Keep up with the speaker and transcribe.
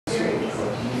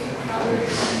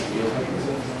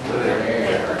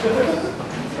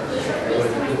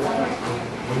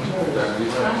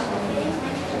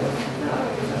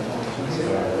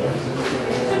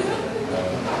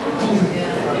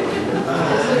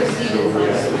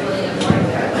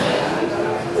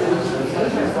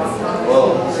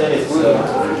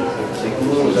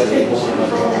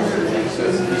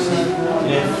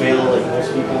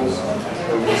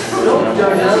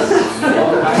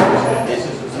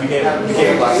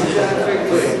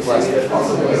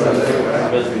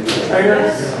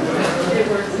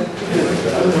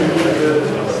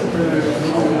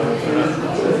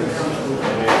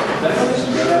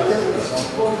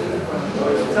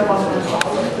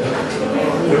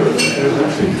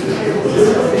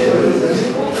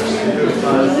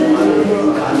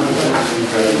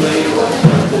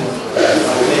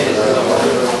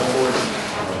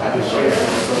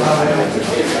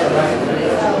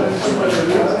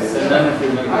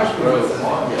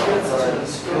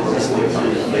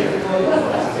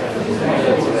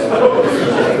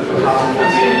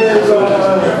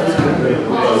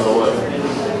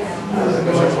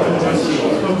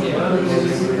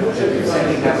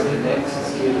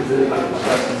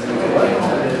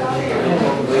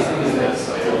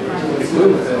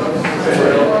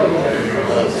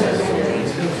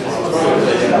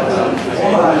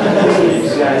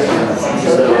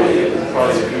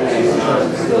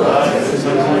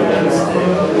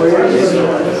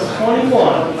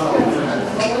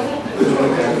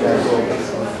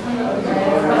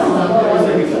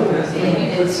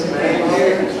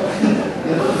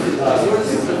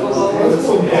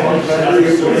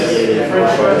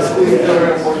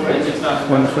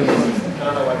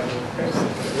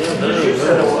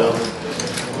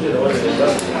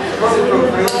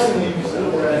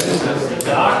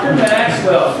Dr.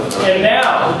 Maxwell. And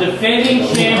now, the defending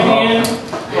champion,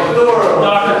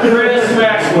 Dr. Chris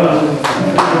Maxwell.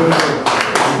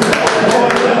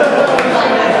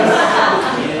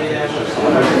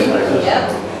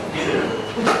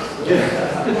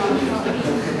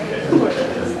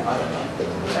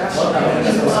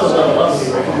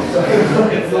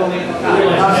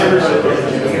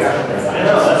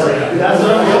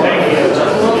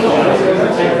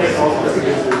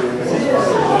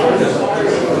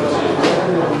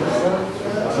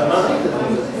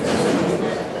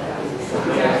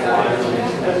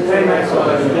 Hey Maxwell,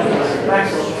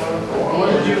 what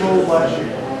did you roll last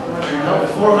year?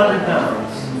 400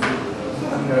 pounds.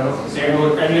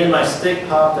 And then my stick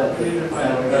popped at the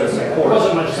support. It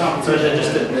wasn't much something. So I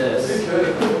just did this.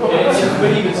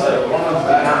 But even so,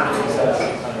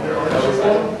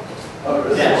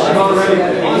 Yeah, she's already.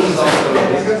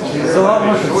 It's a lot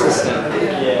more consistent.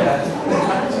 Yeah.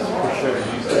 For sure.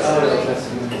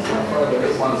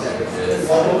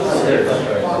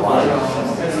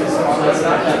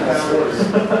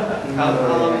 How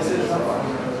long is it? It's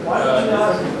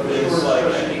like, I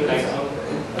think, 19.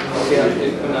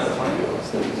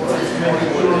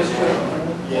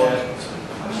 Yeah.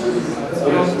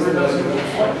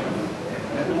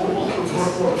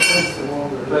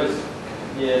 But,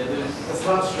 yeah, it's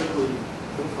not strictly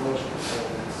information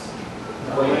performance.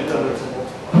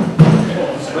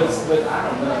 But I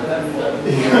don't know.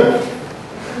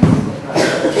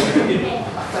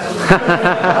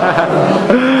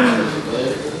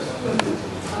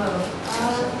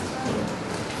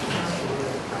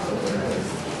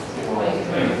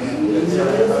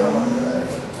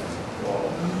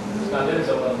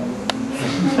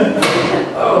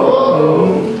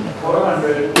 Oh,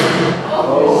 400.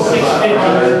 Oh,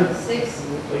 600.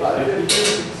 650.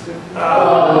 Oh,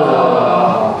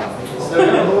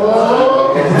 no.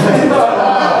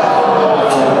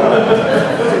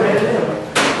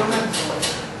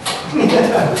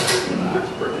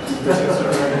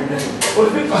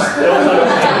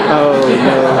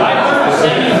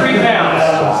 573 pounds.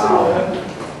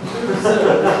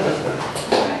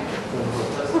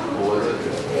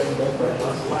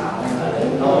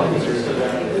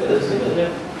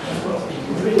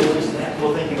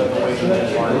 We'll think about the weight of that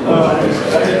one.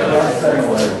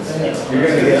 You're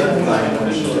going to get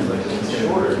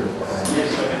shorter.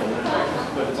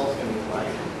 But it's also going to be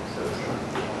light.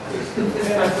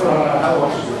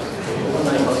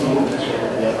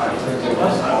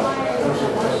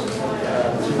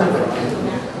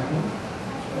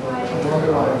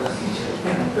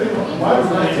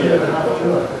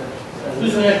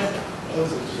 Who's next?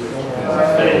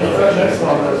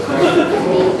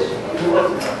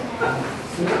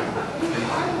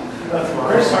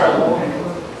 Chris Harlow.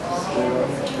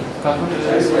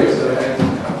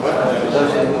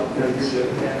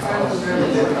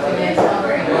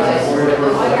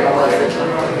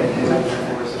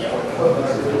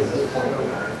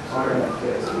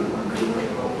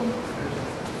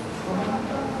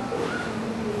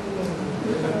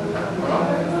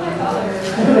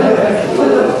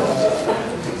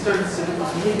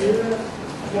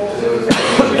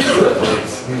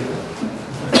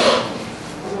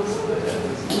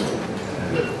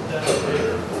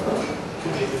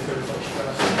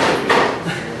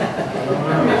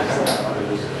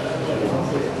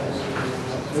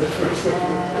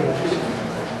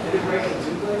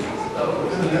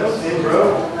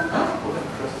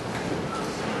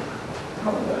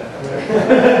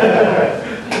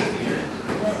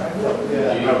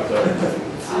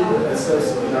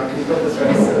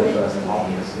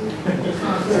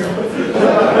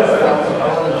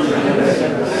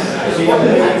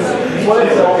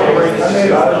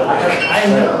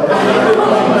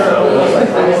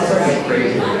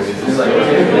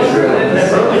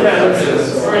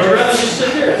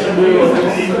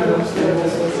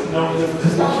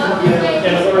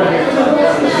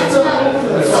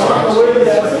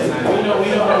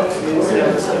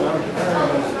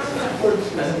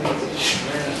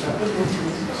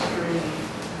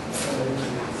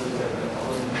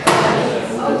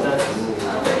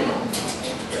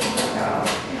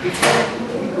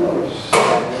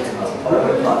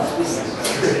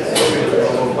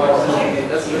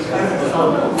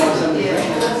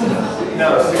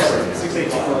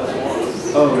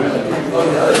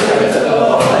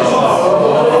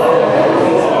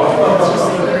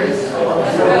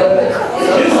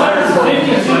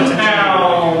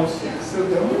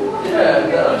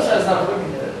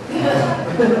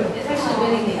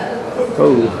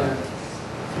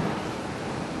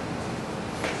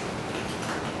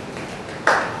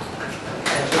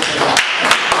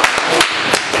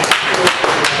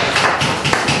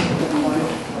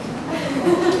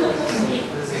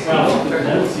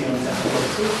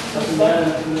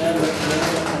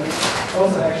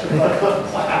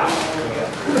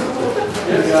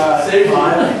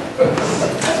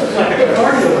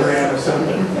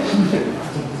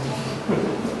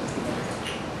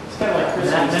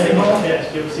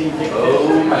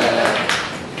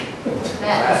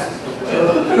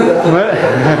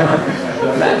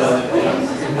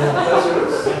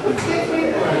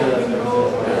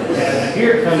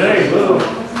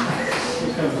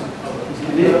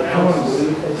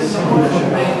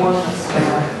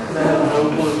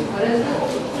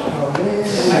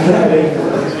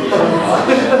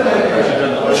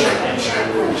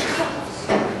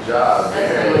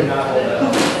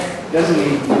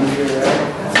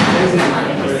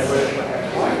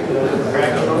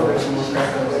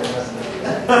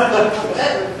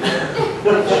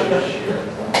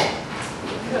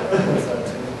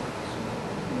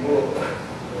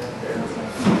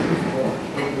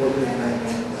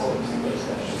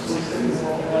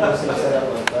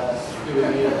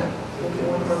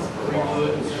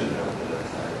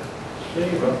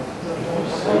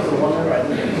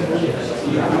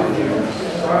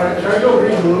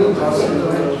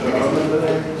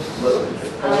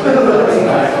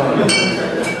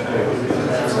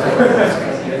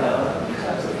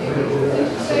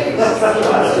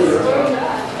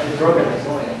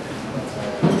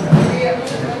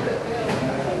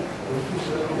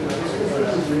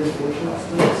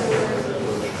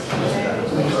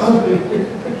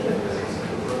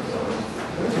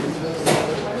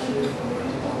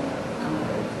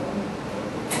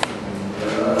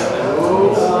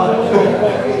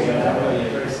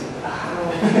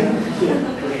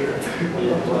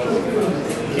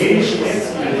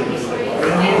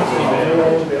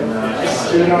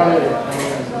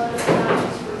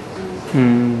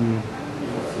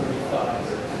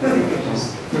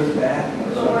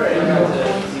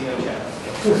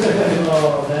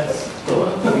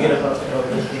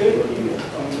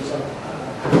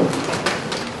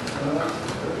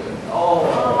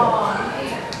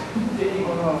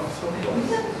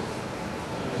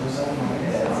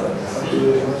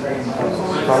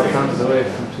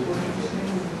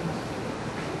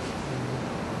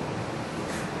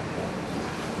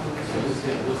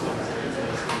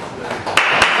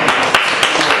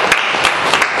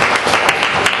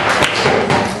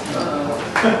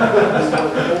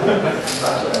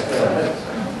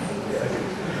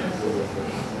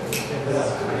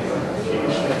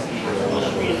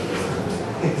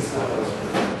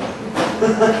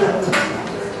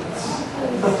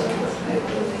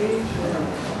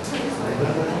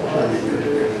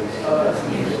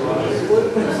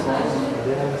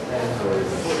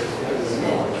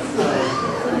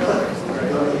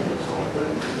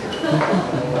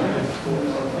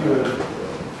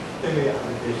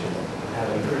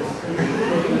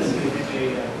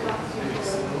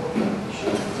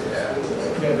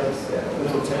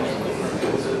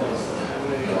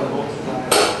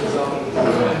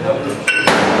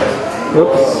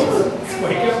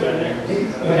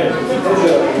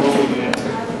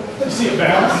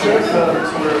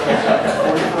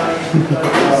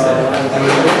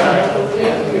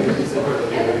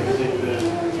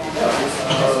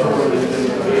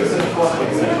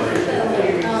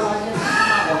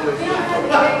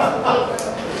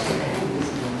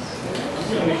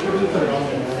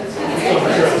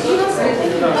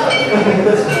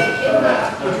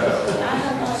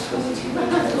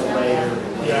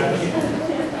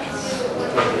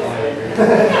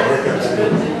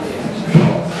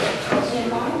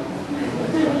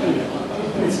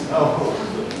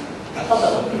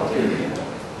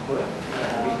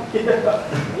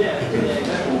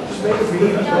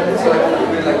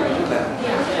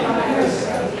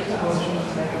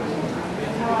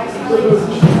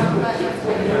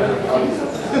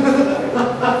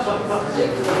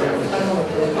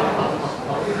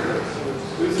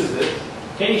 Whose is it?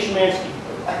 Katie Szymanski.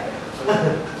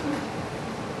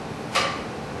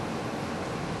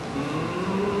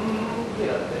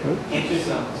 Can't do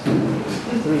something.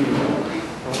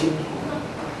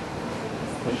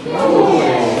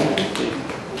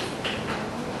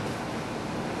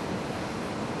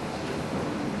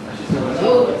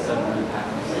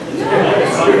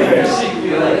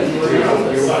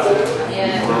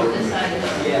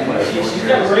 She's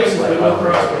got braces, but no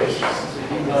cross braces.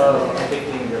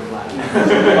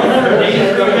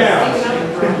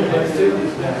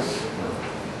 183 pounds.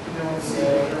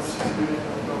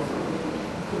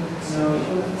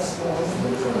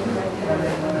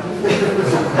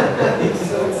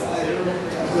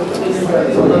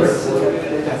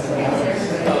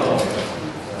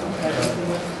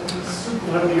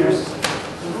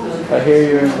 I hear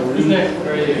you're in the Who's lead. next?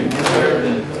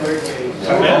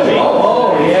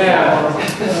 Oh, yeah.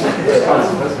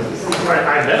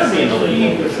 I better be in the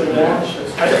lead.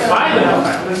 I defy them.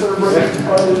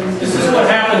 This is what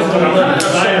happens when I let it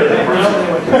slide.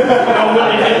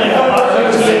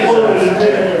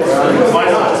 Why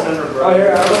not? Oh,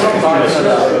 here, I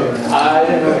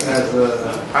didn't recognize the.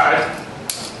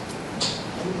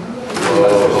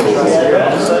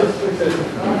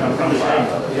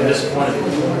 I'm disappointed.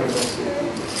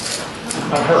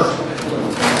 I'm hurt.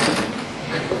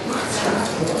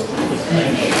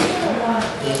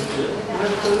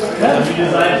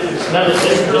 No,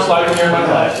 just like when you're in my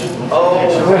class.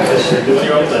 Doing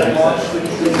your own thing.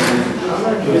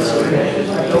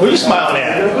 What are you smiling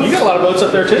at? You got a lot of boats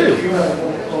up there too.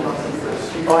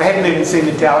 Oh, I haven't even seen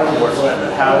the tally board.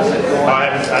 How is it going?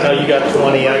 I know you got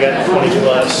 20, I got 20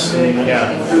 plus.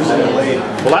 Yeah.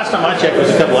 Well, last time I checked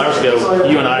was a couple hours ago.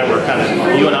 You and I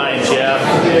and Jeff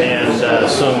and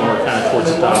Sung were kind of towards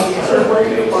the top.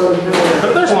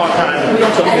 But there's a long time. We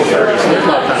don't until 4:30, so there's a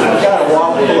lot of time. I got a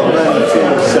wall full of money too,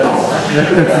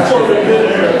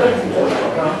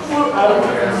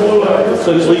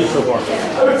 So who's leading so far?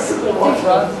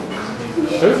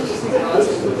 Who?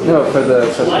 No, for the.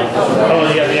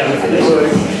 Oh, yeah.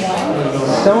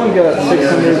 Someone got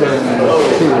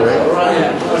 602,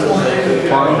 right?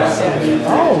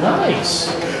 Oh, nice.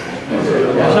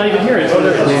 It's not even here. It's over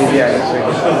there. Yeah, that's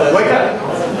right. Wake up.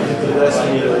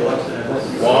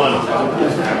 One.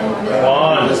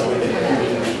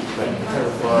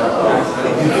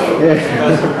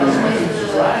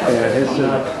 Yeah, his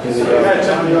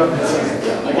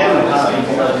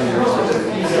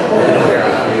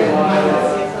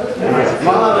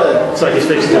It's like he's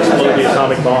fixing to explode the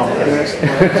atomic bomb. I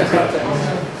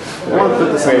want to put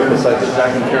this way beside the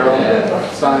Jack and Carol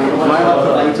sign. Am I allowed to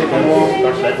put blue tape on the wall?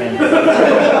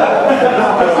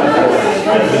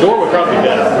 The door would probably be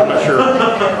better. I'm not sure.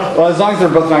 Well, as long as they're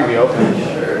both not going to be open.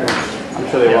 I'm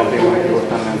sure they won't be when people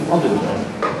come in. I'll do the thing.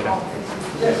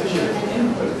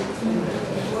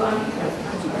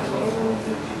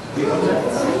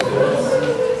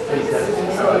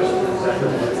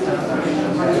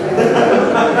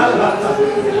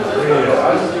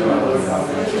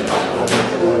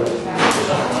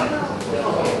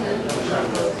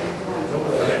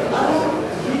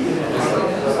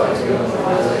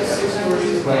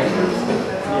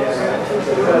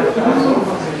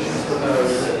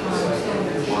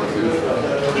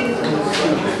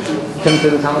 Come to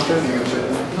the concert? I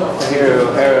hear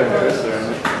O'Hara and Chris are in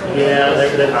it. Yeah, I'm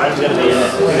going to be in it.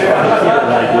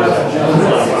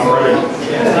 I'm running.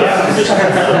 Yeah, I'm just a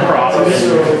prop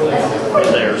in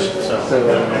theirs. So So,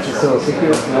 it's still a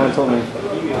secret? No one told me.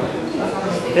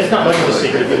 it's not much of a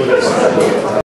secret if you look at the